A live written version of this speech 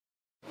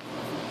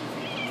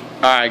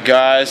Alright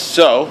guys,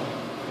 so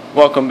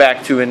welcome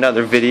back to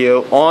another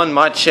video on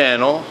my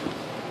channel.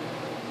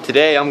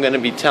 Today I'm going to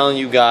be telling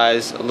you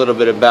guys a little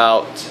bit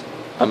about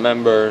a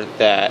member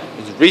that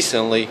was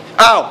recently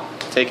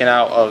taken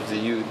out of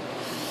the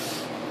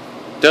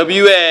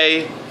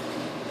UWA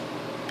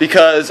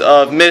because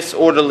of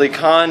misorderly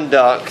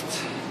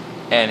conduct,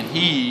 and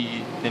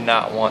he did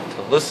not want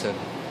to listen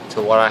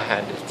to what I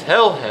had to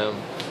tell him.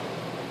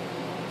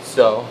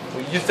 So,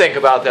 what do you think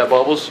about that,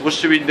 Bubbles? What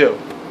should we do?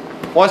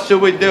 What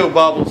should we do,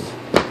 Bubbles?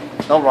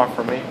 Don't run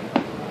from me.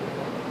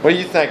 What do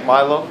you think,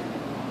 Milo?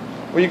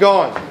 Where you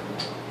going?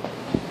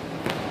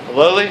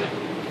 Lily?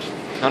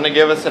 Gonna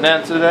give us an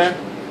answer there?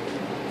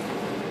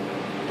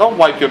 Don't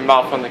wipe your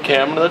mouth on the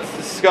camera. That's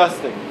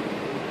disgusting.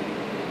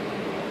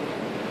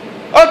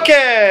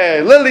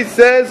 Okay, Lily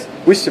says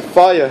we should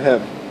fire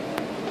him.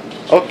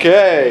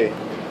 Okay,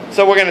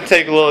 so we're gonna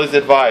take Lily's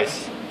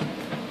advice.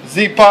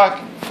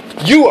 Z-Pac,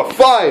 you are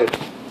fired.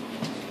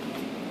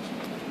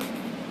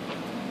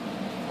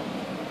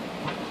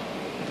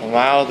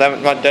 Wow,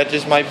 that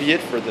just might be it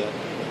for the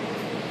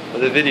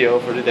video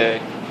for today.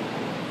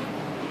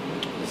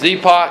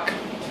 Z-Pac,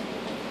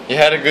 you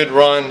had a good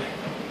run,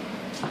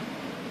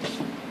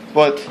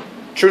 but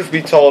truth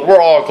be told, we're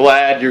all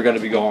glad you're going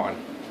to be gone.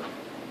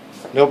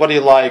 Nobody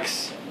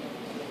likes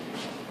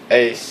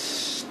a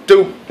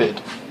stupid,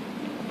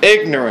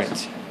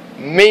 ignorant,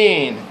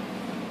 mean,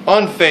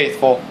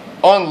 unfaithful,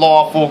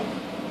 unlawful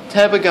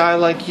type of guy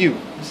like you.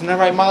 Isn't that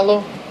right,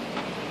 Milo?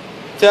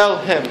 Tell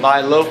him,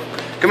 Milo.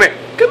 Come here.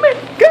 Come here.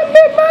 Come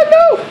here,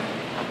 Milo.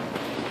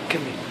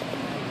 Come here.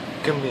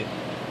 Come here.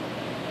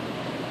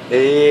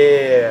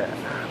 Yeah.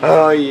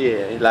 Oh,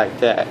 yeah. You like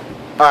that.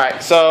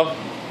 Alright, so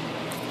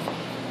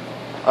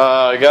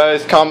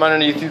guys, comment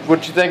underneath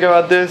what you think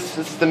about this.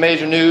 This is the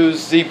major news.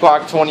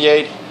 Z-Pac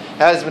 28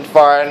 has been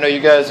fired. I know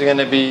you guys are going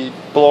to be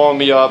blowing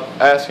me up,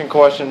 asking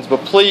questions, but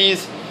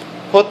please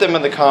put them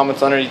in the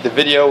comments underneath the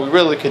video. We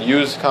really could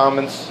use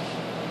comments.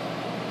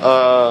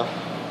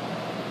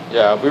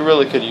 Yeah, we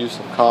really could use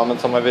some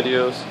comments on my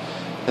videos.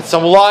 And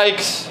some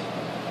likes.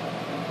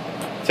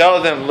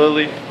 Tell them,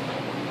 Lily.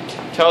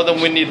 Tell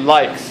them we need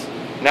likes.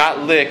 Not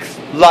licks.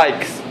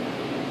 Likes.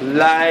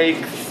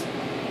 Likes.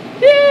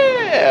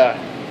 Yeah.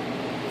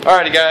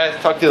 Alrighty guys,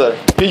 talk to you later.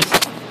 Peace.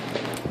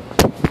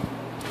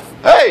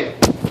 Hey!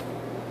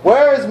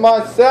 Where is my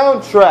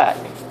soundtrack?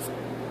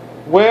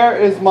 Where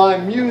is my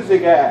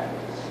music at?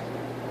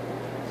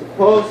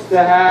 Supposed to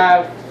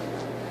have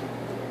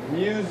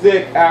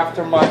music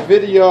after my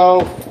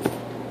video.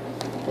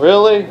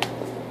 Really?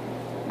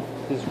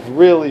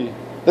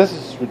 This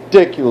is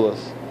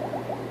ridiculous.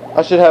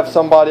 I should have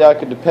somebody I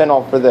could depend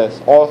on for this.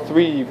 All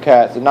three of you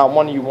cats, and not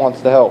one of you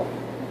wants to help.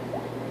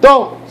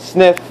 Don't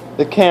sniff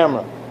the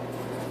camera.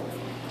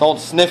 Don't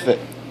sniff it.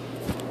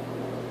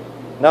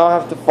 Now I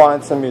have to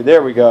find some music.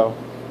 There we go.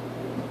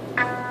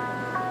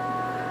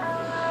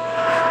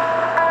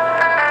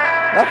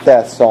 Not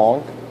that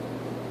song.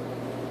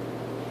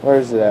 Where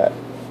is it at?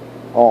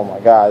 Oh my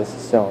God, this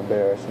is so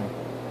embarrassing.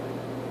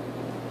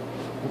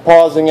 I'm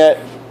pausing it.